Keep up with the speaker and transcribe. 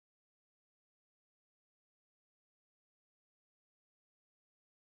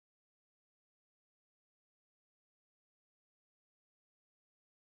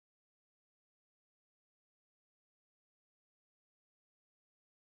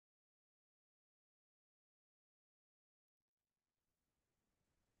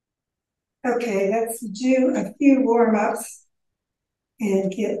Okay, let's do a few warm-ups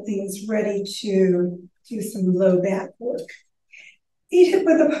and get things ready to do some low back work. Feet hip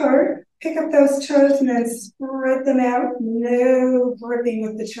width apart, pick up those toes and then spread them out. No gripping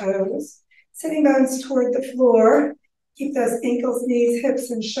with the toes. Sitting bones toward the floor. Keep those ankles, knees, hips,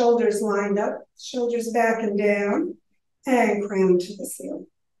 and shoulders lined up. Shoulders back and down. And crown to the ceiling.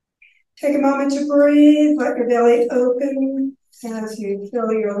 Take a moment to breathe. Let your belly open as you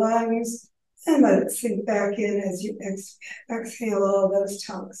fill your lungs. And let it sink back in as you exhale all those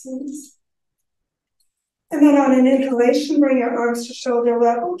toxins. And then on an inhalation, bring your arms to shoulder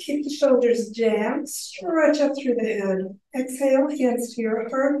level. Keep the shoulders down. Stretch up through the head. Exhale, hands to your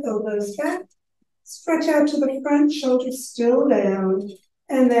heart, elbows back. Stretch out to the front, shoulders still down.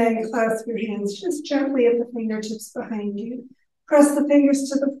 And then clasp your hands just gently at the fingertips behind you. Press the fingers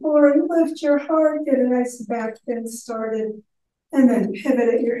to the floor and lift your heart. Get a nice back bend started. And then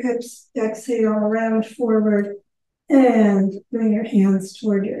pivot at your hips. Exhale, round forward. And bring your hands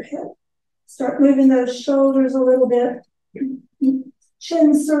toward your hip. Start moving those shoulders a little bit.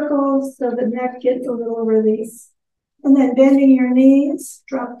 Chin circles so the neck gets a little release. And then bending your knees,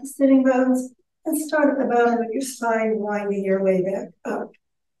 drop the sitting bones, and start at the bottom of your spine, winding your way back up.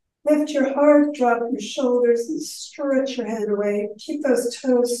 Lift your heart, drop your shoulders, and stretch your head away. Keep those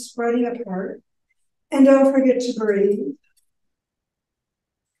toes spreading apart. And don't forget to breathe.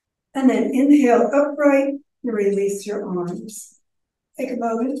 And then inhale upright and release your arms. Take a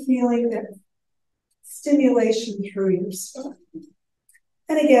moment feeling that stimulation through your spine.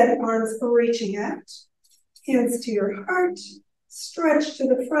 And again, arms reaching out. Hands to your heart. Stretch to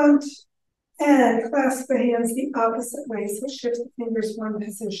the front. And clasp the hands the opposite way. So shift the fingers one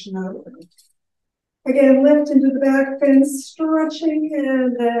position over. Again, lift into the back bend, stretching,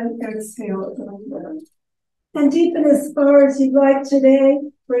 and then exhale over. And deepen as far as you'd like today.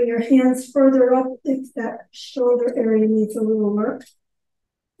 Bring your hands further up if that shoulder area needs a little work.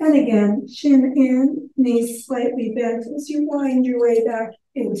 And again, chin in, knees slightly bent as you wind your way back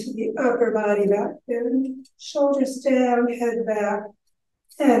into the upper body back bend. Shoulders down, head back,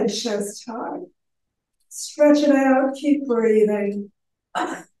 and chest high. Stretch it out, keep breathing.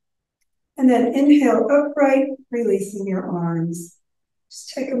 And then inhale upright, releasing your arms.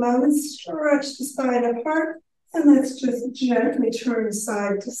 Just take a moment, stretch the spine apart, and let's just gently turn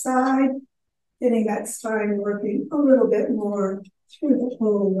side to side, getting that spine working a little bit more through the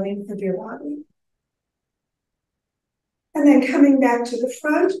whole length of your body. And then coming back to the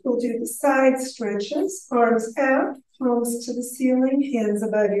front, we'll do the side stretches, arms out, palms to the ceiling, hands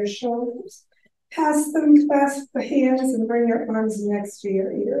above your shoulders. Pass them, clasp the hands, and bring your arms next to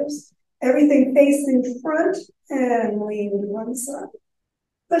your ears. Everything facing front and lean to one side.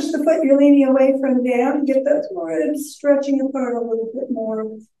 Push the foot you're leaning away from down. Get those ribs stretching apart a little bit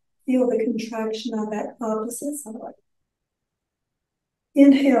more. Feel the contraction on that opposite side.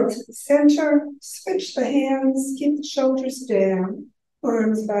 Inhale to the center. Switch the hands. Keep the shoulders down.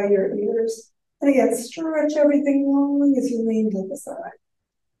 Arms by your ears. And again, stretch everything long as you lean to the side.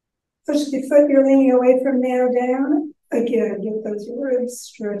 Push the foot you're leaning away from now down. Again, get those ribs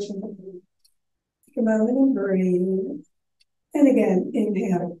stretching. Take a moment and breathe. And again,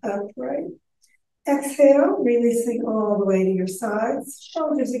 inhale, upright. Exhale, releasing all the way to your sides.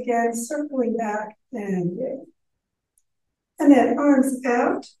 Shoulders again, circling back and in. And then arms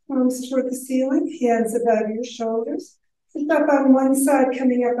out, arms toward the ceiling, hands above your shoulders. Lift up on one side,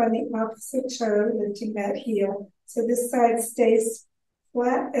 coming up on the opposite toe, lifting that heel. So this side stays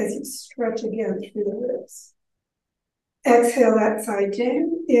flat as you stretch again through the ribs. Exhale that side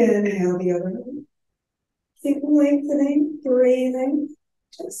down, inhale the other one. Keep lengthening, breathing,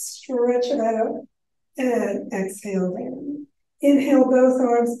 just stretch it out, and exhale down. Inhale both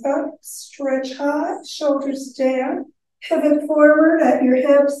arms up, stretch high, shoulders down, pivot forward at your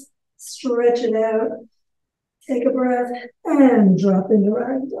hips, stretch it out. Take a breath, and drop into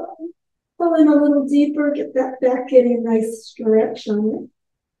ragdoll. Pull in a little deeper, get that back getting a nice stretch on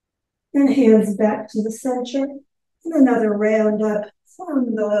it. And hands back to the center, and another round up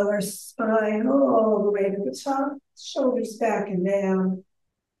from the lower spine all the way to the top, shoulders back and down,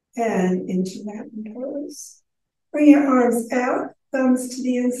 and into mountain pose. Bring your arms out, thumbs to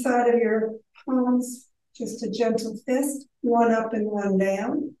the inside of your palms, just a gentle fist, one up and one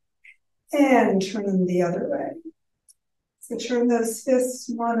down, and turn them the other way. So turn those fists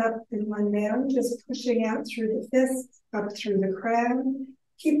one up and one down, just pushing out through the fists, up through the crown.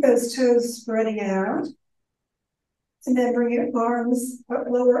 Keep those toes spreading out. And then bring your arms,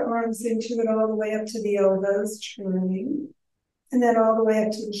 lower arms into it all the way up to the elbows, turning. And then all the way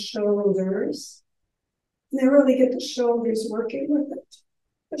up to the shoulders. And then really get the shoulders working with it.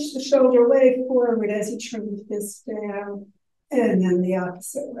 Push the shoulder way forward as you turn the fist down, and then the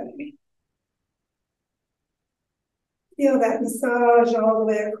opposite way. Feel that massage all the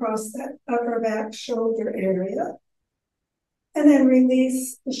way across that upper back shoulder area. And then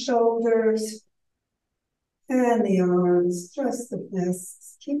release the shoulders and the arms, just the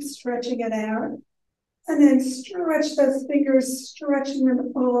fists. Keep stretching it out. And then stretch those fingers, stretching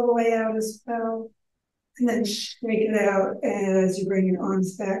them all the way out as well. And then shake it out as you bring your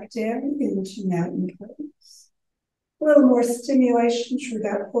arms back down into mountain pose. A little more stimulation through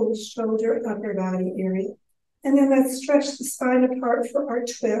that whole shoulder, upper body area. And then let's stretch the spine apart for our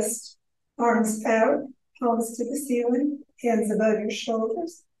twist. Arms out, palms to the ceiling, hands above your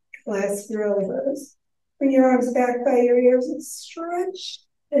shoulders, clasp your elbows. Bring your arms back by your ears and stretch.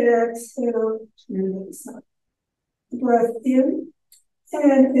 Exhale, turn to the side. Breath in,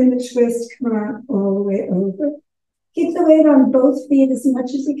 and in the twist, come out all the way over. Keep the weight on both feet as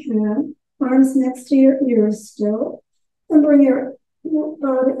much as you can. Arms next to your ears still. And bring your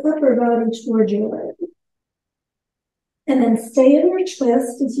upper body toward your leg. And then stay in your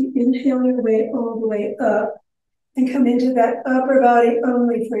twist as you inhale your way all the way up and come into that upper body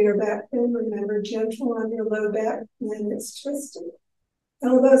only for your back. And remember, gentle on your low back when it's twisted.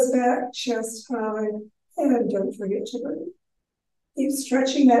 Elbows back, chest high, and don't forget to breathe. Keep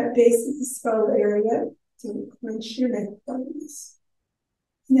stretching that base of the skull area to clench your neck bones.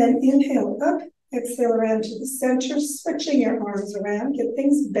 And then inhale up, exhale around to the center, switching your arms around, get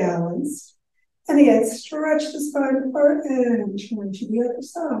things balanced. And again, stretch the spine apart and turn to the other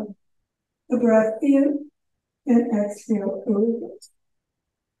side. A breath in and exhale over.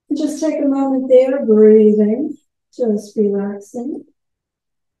 And just take a moment there, breathing, just relaxing.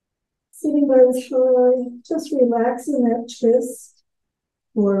 Sitting bones high, just relaxing that twist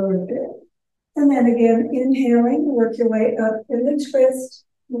forward bit. And then again, inhaling, work your way up in the twist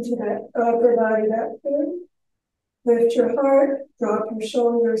into that upper body back there. Lift your heart, drop your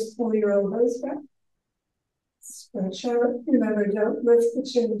shoulders, pull your elbows back. Stretch out. Remember, don't lift the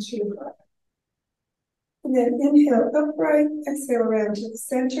chin too high. And then inhale upright, exhale around to the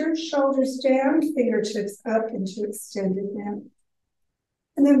center, shoulders down, fingertips up into extended neck.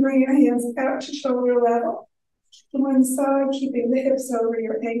 And then bring your hands out to shoulder level. To one side, keeping the hips over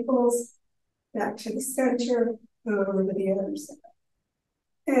your ankles, back to the center, over to the other side.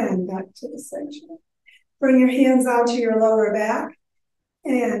 And back to the center. Bring your hands onto your lower back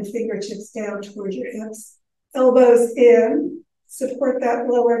and fingertips down towards your hips. Elbows in, support that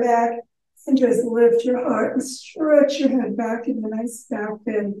lower back, and just lift your heart and stretch your head back into a nice back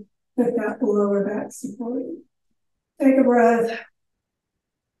bend with that lower back support. Take a breath.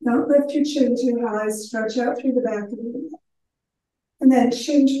 Don't lift your chin too high, stretch out through the back of your neck. And then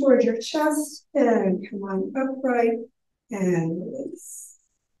chin towards your chest and come on upright and release.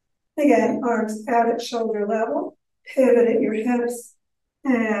 Again, arms out at shoulder level, pivot at your hips,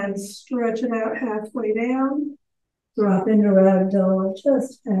 and stretch it out halfway down. Drop into ragdoll,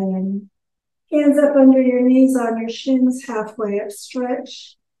 just hang. Hands up under your knees on your shins, halfway up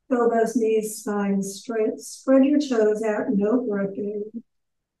stretch. Elbows, knees, spine straight. Spread your toes out, no gripping.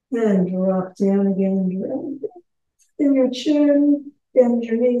 And drop down again. In your chin, bend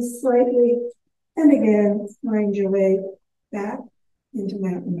your knees slightly. And again, find your way back into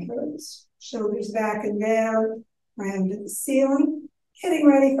mountain pose. Shoulders back and down, round to the ceiling. Getting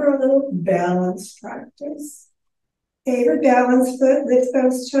ready for a little balance practice. Favorite balance foot, lift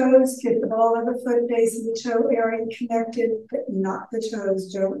those toes, get the ball of the foot, base of the toe area connected, but not the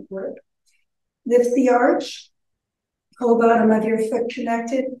toes, don't work. Lift the arch, whole bottom of your foot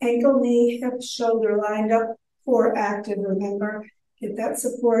connected, ankle, knee, hip, shoulder lined up, core active, remember. Get that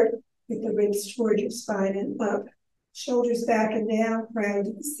support, get the ribs toward your spine and up. Shoulders back and down, round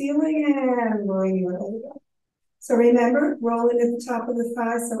to the ceiling, and bring your leg up. So remember, roll it at the top of the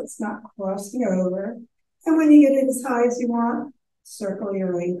thigh so it's not crossing over. And when you get it as high as you want, circle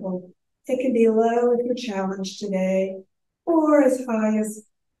your ankle. It can be low if you're challenged today, or as high as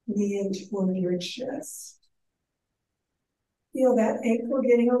knee in toward your chest. Feel that ankle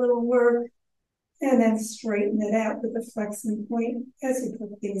getting a little work, and then straighten it out with a flexing point as you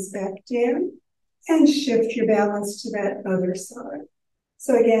put things back down, and shift your balance to that other side.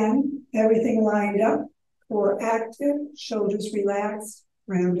 So again, everything lined up, core active, shoulders relaxed,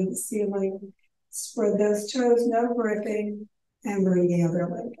 round to the ceiling. Spread those toes, no gripping, and bring the other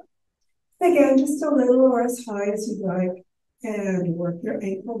leg up. Again, just a little or as high as you'd like, and work your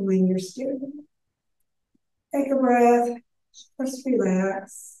ankle when you're standing. Take a breath, just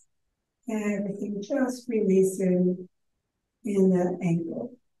relax, and everything just releasing in that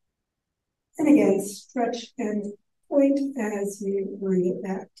ankle. And again, stretch and point as you bring it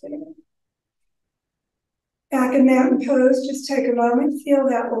back down. Back in mountain pose, just take a moment, feel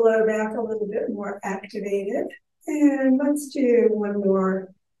that low back a little bit more activated. And let's do one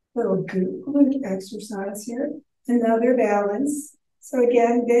more little glute exercise here. Another balance. So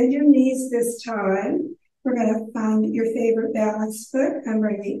again, bend your knees this time. We're going to find your favorite balance foot and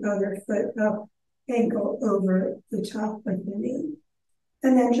bring the other foot up, ankle over the top of the knee.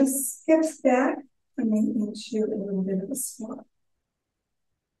 And then just hips back and then into a little bit of a squat.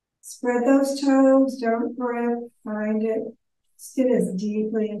 Spread those toes, don't grip, find it. Sit as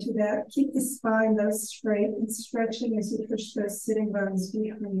deeply into that. Keep the spine those straight and stretching as you push those sitting bones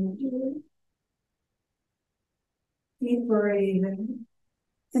behind you. Keep breathing.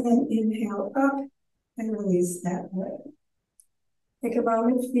 And then inhale up and release that way. Take a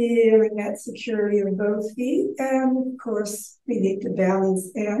moment feeling that security of both feet. And of course, we need to balance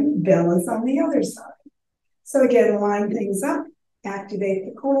and balance on the other side. So again, line things up, activate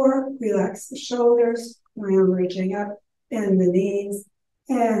the core, relax the shoulders, round reaching up, bend the knees.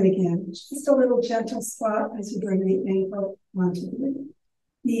 And again, just a little gentle squat as you bring the ankle onto the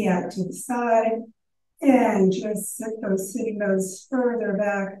knee out to the side. And just sit those sitting bones further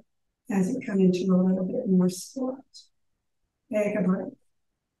back as you come into a little bit more squat. Take a breath.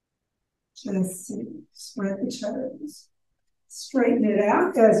 Just spread the toes. Straighten it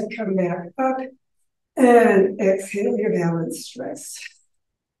out as you come back up. And exhale your balance stress.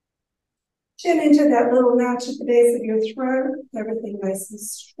 Chin into that little notch at the base of your throat. Everything nice and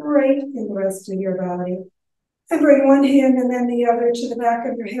straight in the rest of your body. And bring one hand and then the other to the back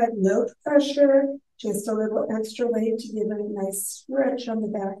of your head. No pressure. Just a little extra weight to give it a nice stretch on the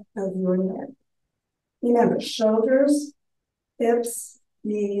back of your neck. Remember, shoulders, hips,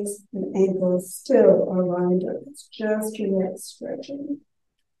 knees, and ankles still are lined up. It's just your neck stretching.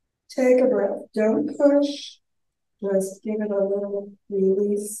 Take a breath. Don't push. Just give it a little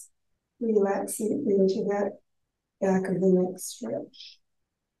release, relaxing into that back of the neck stretch.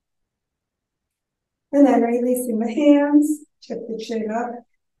 And then releasing the hands, tip the chin up,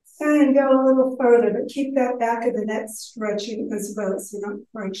 and go a little further, but keep that back of the neck stretching as well, so you don't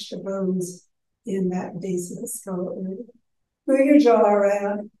crunch the bones in that base of the skull area. Move your jaw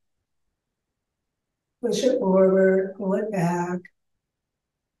around. Push it forward, pull it back.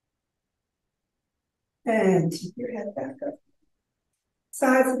 And keep your head back up.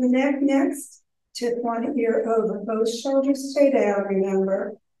 Sides of the neck next. Tip one ear over. Both shoulders stay down,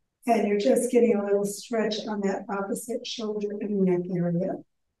 remember. And you're just getting a little stretch on that opposite shoulder and neck area.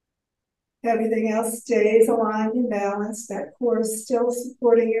 Everything else stays aligned and balanced. That core is still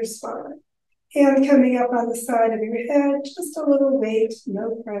supporting your spine. Hand coming up on the side of your head. Just a little weight,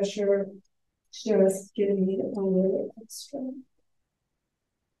 no pressure. Just giving it a little extra.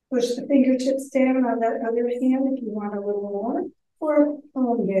 Push the fingertips down on that other hand if you want a little more, or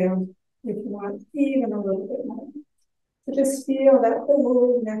palm down if you want even a little bit more. So just feel that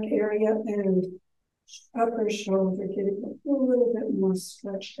whole neck area and upper shoulder getting a little bit more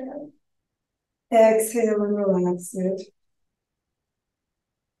stretched out. Exhale and relax it.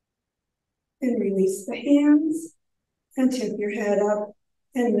 And release the hands and tip your head up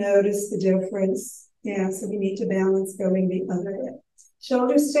and notice the difference. Yeah, so we need to balance going the other way.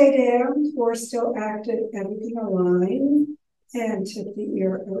 Shoulders stay down, core still active, everything aligned, and tip the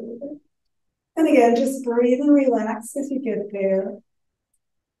ear over. And again, just breathe and relax as you get there.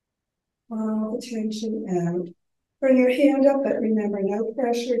 All the tension out. Bring your hand up, but remember, no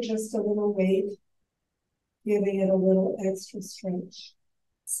pressure, just a little weight, giving it a little extra stretch.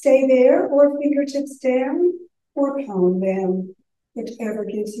 Stay there, or fingertips down, or palm down, whichever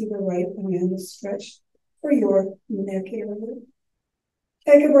gives you the right amount of stretch for your neck area.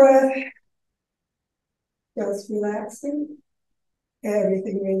 Take a breath. Just relaxing.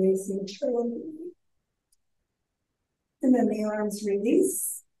 Everything releasing slowly. And then the arms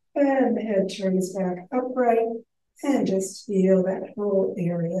release. And the head turns back upright. And just feel that whole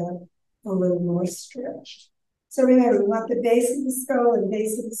area a little more stretched. So remember, we want the base of the skull and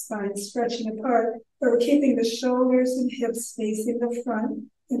base of the spine stretching apart, but we're keeping the shoulders and hips facing the front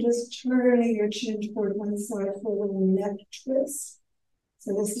and just turning your chin toward one side for a little neck twist.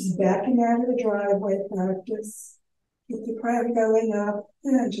 So this is backing out of the driveway practice. Keep the crown going up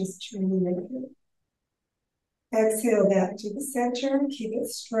and just turning it. Exhale back to the center. Keep it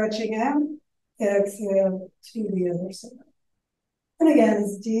stretching out. Exhale to the other side. And again,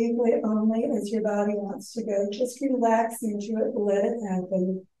 as deeply only as your body wants to go. Just relax into it. Let it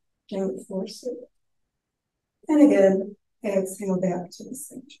happen. Don't force it. And again, exhale back to the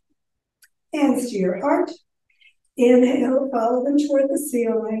center. Hands to your heart. Inhale, follow them toward the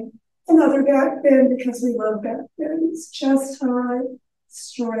ceiling. Another back bend because we love back bends. Chest high,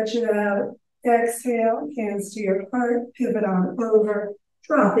 stretch it out. Exhale, hands to your heart, pivot on over,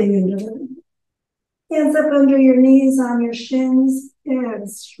 dropping into the hands up under your knees on your shins and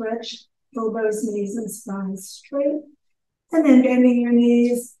stretch elbows, knees, and spine straight. And then bending your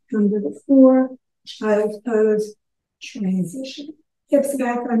knees, come to the floor, child's pose, transition. Hips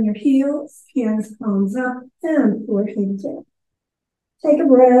back on your heels, hands palms up, and forehead down. Take a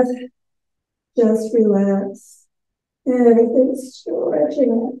breath, just relax. Everything's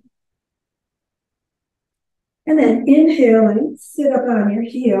stretching out. And then inhaling, sit up on your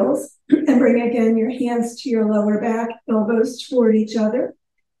heels and bring again your hands to your lower back, elbows toward each other,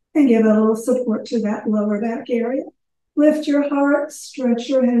 and give a little support to that lower back area. Lift your heart, stretch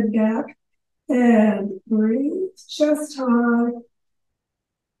your head back, and breathe, chest high.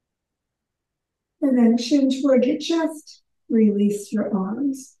 And then chin toward your chest, release your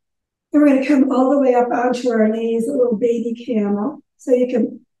arms. And we're going to come all the way up onto our knees, a little baby camel. So you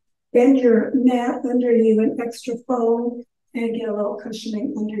can bend your mat under you, an extra fold, and get a little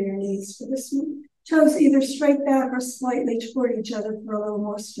cushioning under your knees for this one. Toes either straight back or slightly toward each other for a little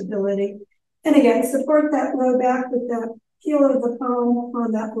more stability. And again, support that low back with the heel of the palm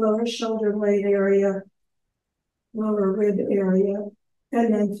on that lower shoulder blade area, lower rib area,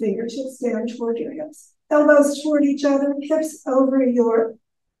 and then fingertips down toward your hips. Elbows toward each other, hips over your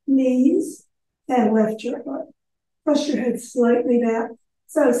knees, and lift your heart. Push your head slightly back.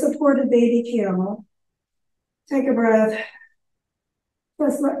 So supported baby camel. Take a breath.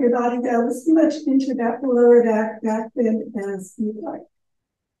 Just let your body go as much into that lower back bend as you like.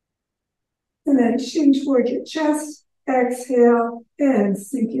 And then chin toward your chest. Exhale and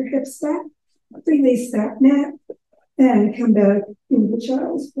sink your hips back. Release that mat and come back into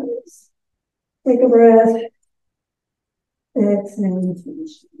child's pose. Take a breath. Exhale and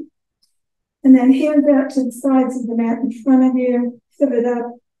finish. And then hands out to the sides of the mat in front of you. Pivot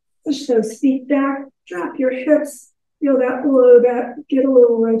up. Push those feet back. Drop your hips. Feel that low back. Get a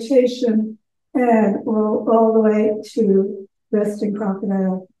little rotation. And roll all the way to resting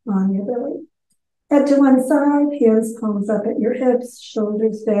crocodile on your belly. Head to one side, hands palms up at your hips,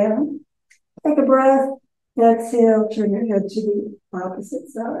 shoulders down. Take a breath. Exhale, turn your head to the opposite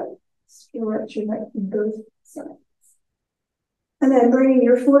side. Stretch your neck from both sides. And then bringing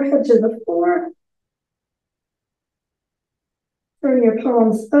your forehead to the floor. Turn your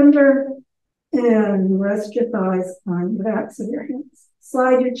palms under and rest your thighs on the backs of your hands.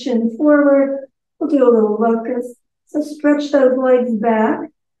 Slide your chin forward. We'll do a little locust. So stretch those legs back.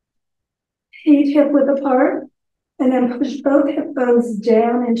 Feet hip width apart, and then push both hip bones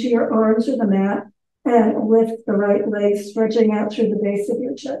down into your arms or the mat, and lift the right leg, stretching out through the base of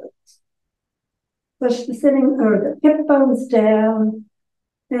your chest. Push the sitting or the hip bones down,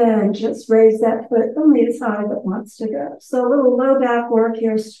 and just raise that foot only as high as it wants to go. So a little low back work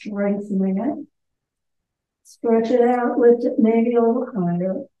here, strengthening it. Stretch it out, lift it maybe a little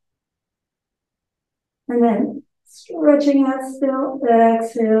higher, and then stretching out still,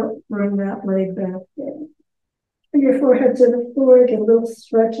 exhale, bring that leg back in. Bring your forehead to the floor, get a little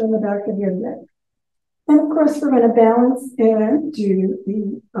stretch on the back of your neck. And of course, we're going to balance and do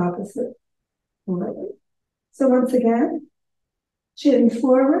the opposite leg. So once again, chin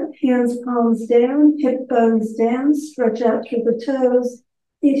forward, hands palms down, hip bones down, stretch out through the toes,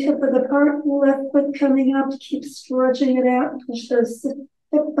 feet hip width apart, left foot coming up, keep stretching it out, push those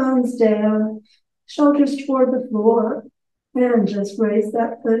hip bones down. Shoulders toward the floor, and just raise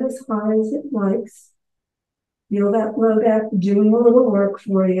that foot as high as it likes. Feel that low back doing a little work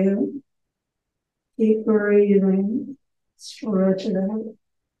for you. Keep breathing, stretch it out.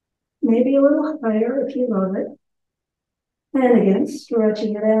 Maybe a little higher if you love it. And again,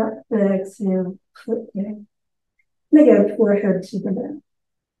 stretching it out. Exhale, foot down. And again, forehead to the mat.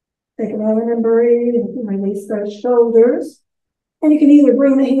 Take a moment and breathe. Release those shoulders. And you can either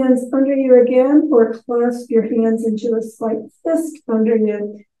bring the hands under you again or clasp your hands into a slight fist under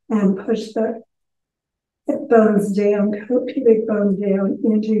you and push the hip bones down, pubic bone down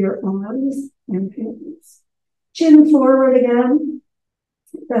into your arms and hands. Chin forward again.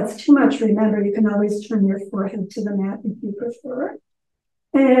 If that's too much, remember, you can always turn your forehead to the mat if you prefer.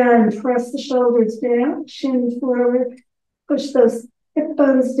 And press the shoulders down, chin forward, push those hip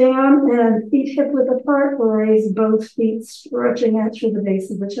bones down and feet hip width apart. Raise both feet, stretching out through the base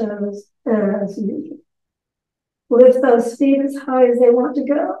of the toes as usual. Lift those feet as high as they want to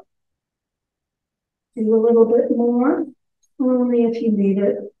go. Do a little bit more, only if you need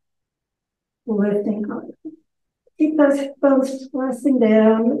it. Lifting higher. Keep those hip bones pressing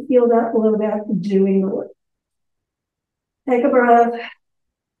down. Feel that low back doing the work. Take a breath.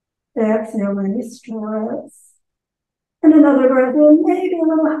 Exhale, any stress. And another breath in, maybe a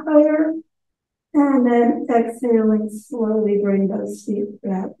little higher. And then exhaling, slowly bring those feet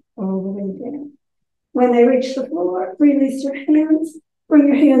back all the way down. When they reach the floor, release your hands. Bring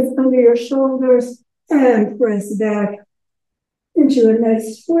your hands under your shoulders and press back into a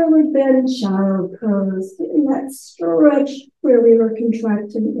nice forward bend child pose. In that stretch where we were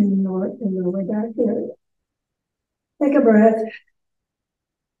contracting in your lower back area. Take a breath.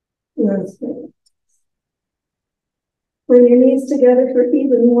 Yes. Bring your knees together for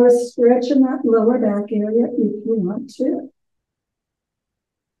even more stretch in that lower back area if you want to.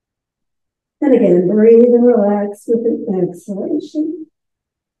 And again, breathe and relax with an exhalation.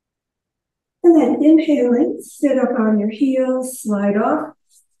 And then inhaling, sit up on your heels, slide off,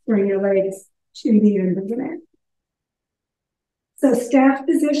 bring your legs to the end of the mat. So staff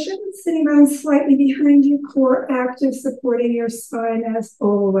position, sitting bones slightly behind you, core active, supporting your spine as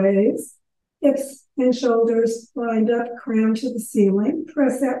always. Hips and shoulders lined up, crown to the ceiling.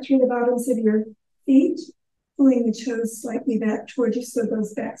 Press out through the bottoms of your feet, pulling the toes slightly back towards you so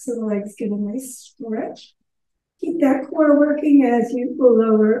those backs of the legs get a nice stretch. Keep that core working as you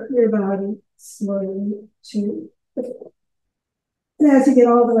lower your body slowly to the floor. And as you get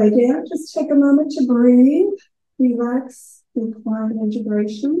all the way down, just take a moment to breathe, relax, incline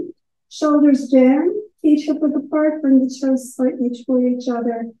integration. Shoulders down, feet hip width apart, bring the toes slightly toward each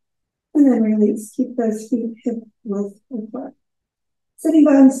other, and then release. Keep those feet hip width apart. Sitting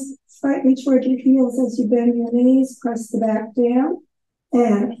bones slightly toward your heels as you bend your knees, press the back down,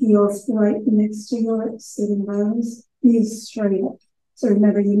 and heels right next to your sitting bones, knees straight up. So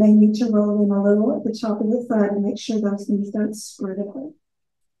remember, you may need to roll in a little at the top of the thigh to make sure those knees don't spread apart.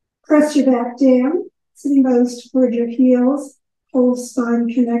 Press your back down, sitting bones toward your heels, whole spine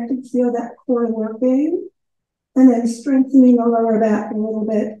connected, feel that core working, and then strengthening the lower back a little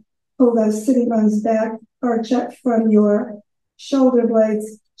bit. Pull those sitting bones back, arch up from your shoulder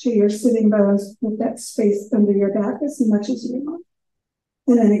blades to your sitting bones with that space under your back as much as you want.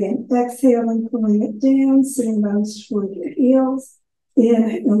 And then again, exhaling, pulling it down, sitting bones toward your heels.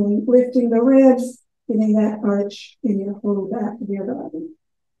 Inhaling, lifting the ribs, getting that arch in your whole back of your body.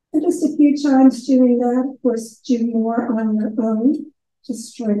 And just a few times doing that, of course, do more on your own to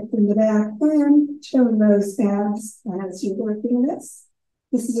strengthen the back and tone those abs as you're working this.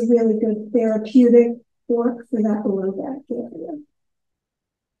 This is a really good therapeutic work for that lower back area.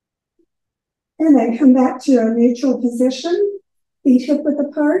 And then come back to a neutral position. Feet hip width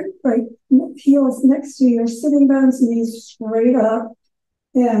apart, right heels next to your sitting bones, knees straight up.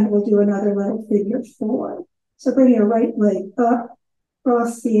 And we'll do another little figure 4. So bring your right leg up,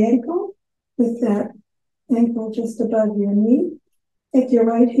 cross the ankle with that ankle just above your knee. Take your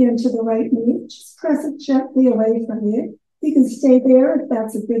right hand to the right knee, just press it gently away from you. You can stay there if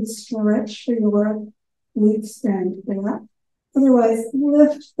that's a good stretch for your glutes and back. Otherwise,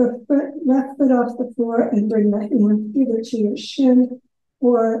 lift the left foot off the floor and bring the hand either to your shin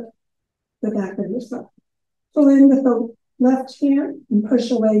or the back of your thigh. Pull in with the left hand and push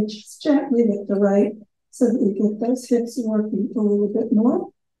away just gently with the right so that you get those hips working a little bit more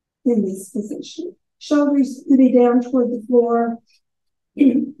in this position. Shoulders to be down toward the floor,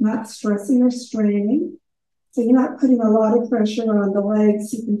 not stressing or straining. So you're not putting a lot of pressure on the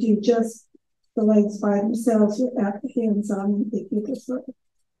legs. You can do just the legs by themselves without the hands on them if you prefer.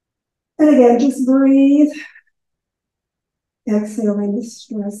 And again, just breathe. Exhaling the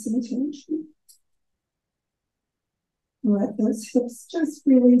stress and tension. Let those hips just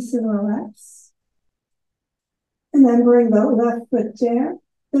release and relax. And then bring the left foot down.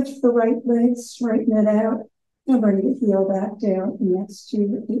 Lift the right leg, straighten it out, and bring the heel back down next to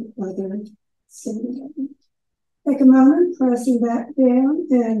the other sitting down. Take a moment, pressing back down,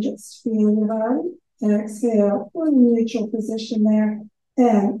 and just feel your body. Exhale, for a neutral position there,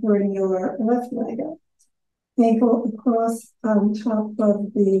 and bring your left leg up. Ankle across on top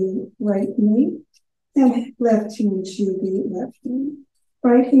of the right knee. And left hand to the left knee.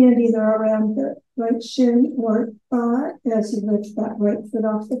 Right hand either around the right shin or thigh as you lift that right foot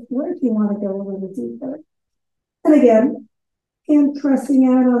off the floor if you want to go a little deeper. And again, hand pressing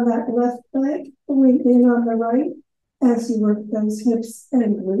out on that left leg, pulling in on the right as you work those hips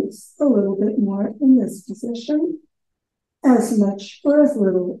and glutes a little bit more in this position, as much or as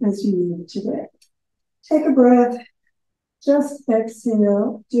little as you need today. Take a breath, just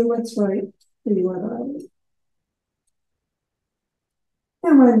exhale, do what's right for your body.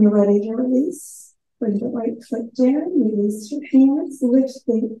 And when you're ready to release, bring the right foot down, release your hands, lift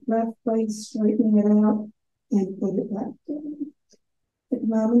the left leg, straighten it out, and put it back down. Take a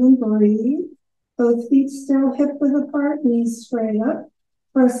moment and breathe. Both feet still hip width apart, knees straight up.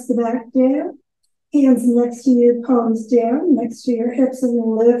 Press the back down. Hands next to you, palms down, next to your hips, and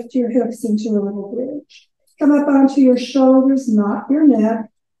then lift your hips into a little bridge. Come up onto your shoulders, not your neck.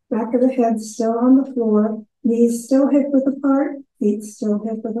 Back of the head still on the floor. Knees still hip width apart, feet still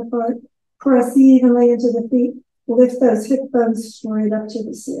hip width apart. Press evenly into the feet. Lift those hip bones straight up to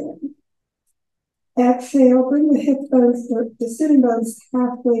the ceiling. Exhale, bring the hip bones, the sitting bones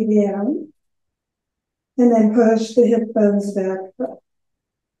halfway down. And then push the hip bones back up.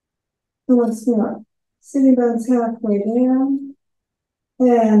 And once more, sitting bones halfway down.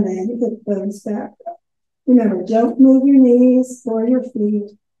 And then hip bones back up. Remember, don't move your knees or your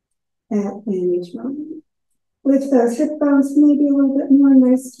feet at any time. Lift those hip bones maybe a little bit more,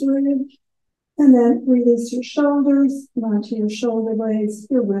 nice bridge. And then release your shoulders onto your shoulder blades,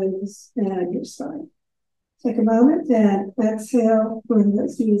 your ribs, and your spine. Take a moment and exhale, bring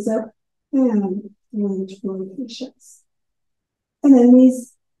those knees up and lunge forward your chest. And then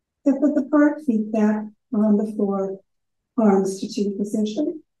knees hip width apart, feet back on the floor, arms to T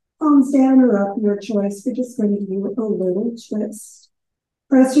position. Palms down or up, your choice. We're just going to do a little twist.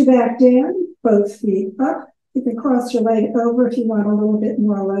 Press your back down, both feet up. You can cross your leg over if you want a little bit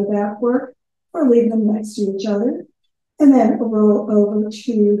more low back work, or leave them next to each other. And then roll over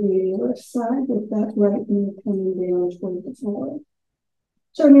to the left side with that right knee pointing down toward the floor.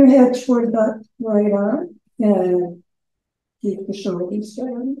 Turn your head toward the right arm and keep the shoulders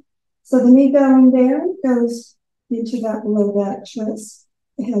down. So the knee going down goes into that low back twist.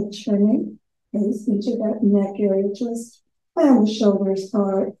 The head turning goes into that neck area twist. And the shoulders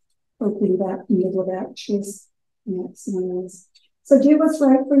are opening that middle back twist. Maximize. So do what's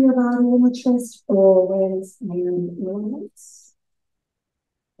right for your body in the twist always and relax.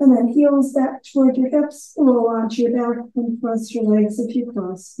 And then heels back toward your hips, roll onto your back and cross your legs if you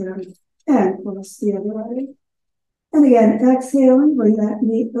cross them, and cross the other way. And again, exhaling, bring that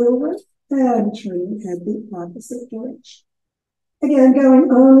knee over and turn your head the opposite direction. Again,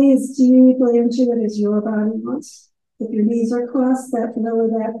 going only as deeply into it as your body wants. If your knees are crossed, that lower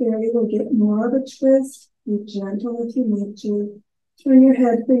back area will get more of a twist. Be gentle if you need to. Turn your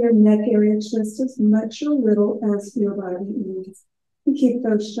head for your neck area twist as much or little as your body needs. And keep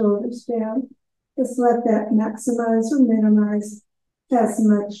those shoulders down. Just let that maximize or minimize as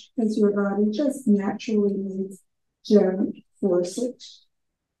much as your body just naturally needs. Don't force it.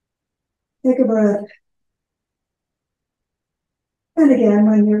 Take a breath. And again,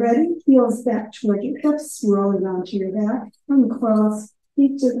 when you're ready, heels back toward your hips, rolling onto your back, uncross,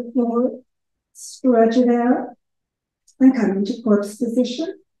 feet to the floor, stretch it out, and come into corpse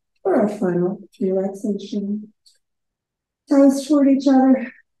position for our final relaxation. Toes toward each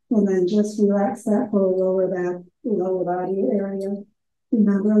other, and then just relax that whole lower back, lower body area.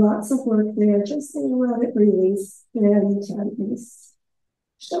 Remember, lots of work there, just let it release any tightness.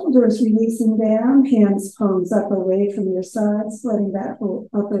 Shoulders releasing down, hands palms up away from your sides, letting that whole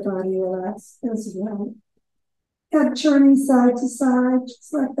upper body relax as well. Head turning side to side,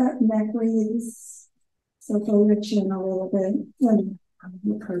 just let that neck release. So pull your chin a little bit and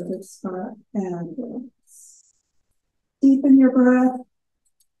the perfect spot and relax. Deepen your breath.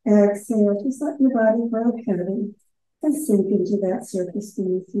 Exhale, just let your body grow heavy and sink into that surface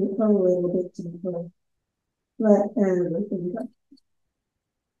beneath you a little bit deeper. Let everything go.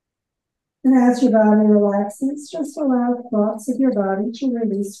 And as your body relaxes, just allow thoughts of your body to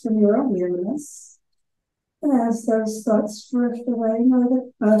release from your awareness. And as those thoughts drift away,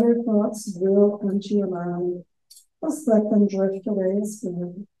 know that other thoughts will come to your mind. Just let them drift away as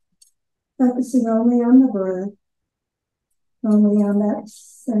well. Focusing only on the breath, only on that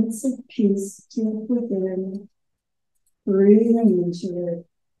sense of peace deep within. Breathing into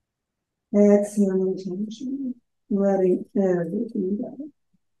it. Exhaling tension. Letting everything go.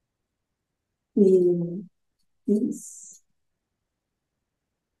 Feeling peace.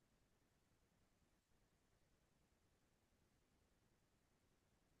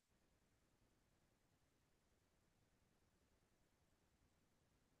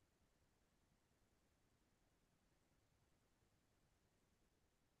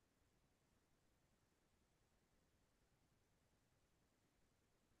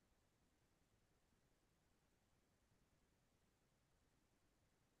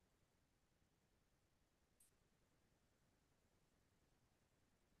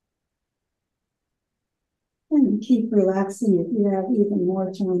 And keep relaxing if you have even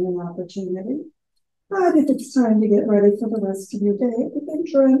more time and opportunity. But if it's time to get ready for the rest of your day, begin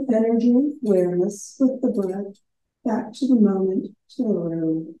drawing energy and awareness with the breath back to the moment, to the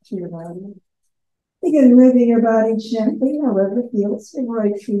room, to your body. Begin moving your body gently, however feels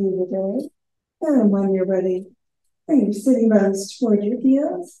right for you today. And when you're ready, And you're sitting bones toward your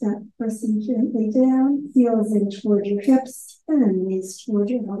heels, not pressing gently down, heels in toward your hips, and knees toward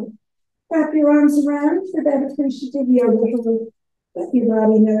your heart. Wrap your arms around for that appreciative yoga work. Let your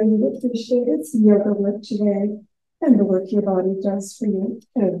body know you appreciate its yoga work today and the work your body does for you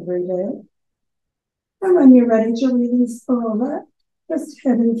every day. And when you're ready to release all that, just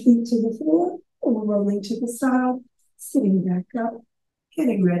head and feet to the floor or rolling to the side, sitting back up,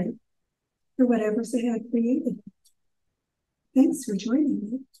 getting ready for whatever's ahead for you. Thanks for joining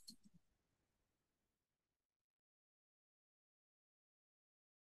me.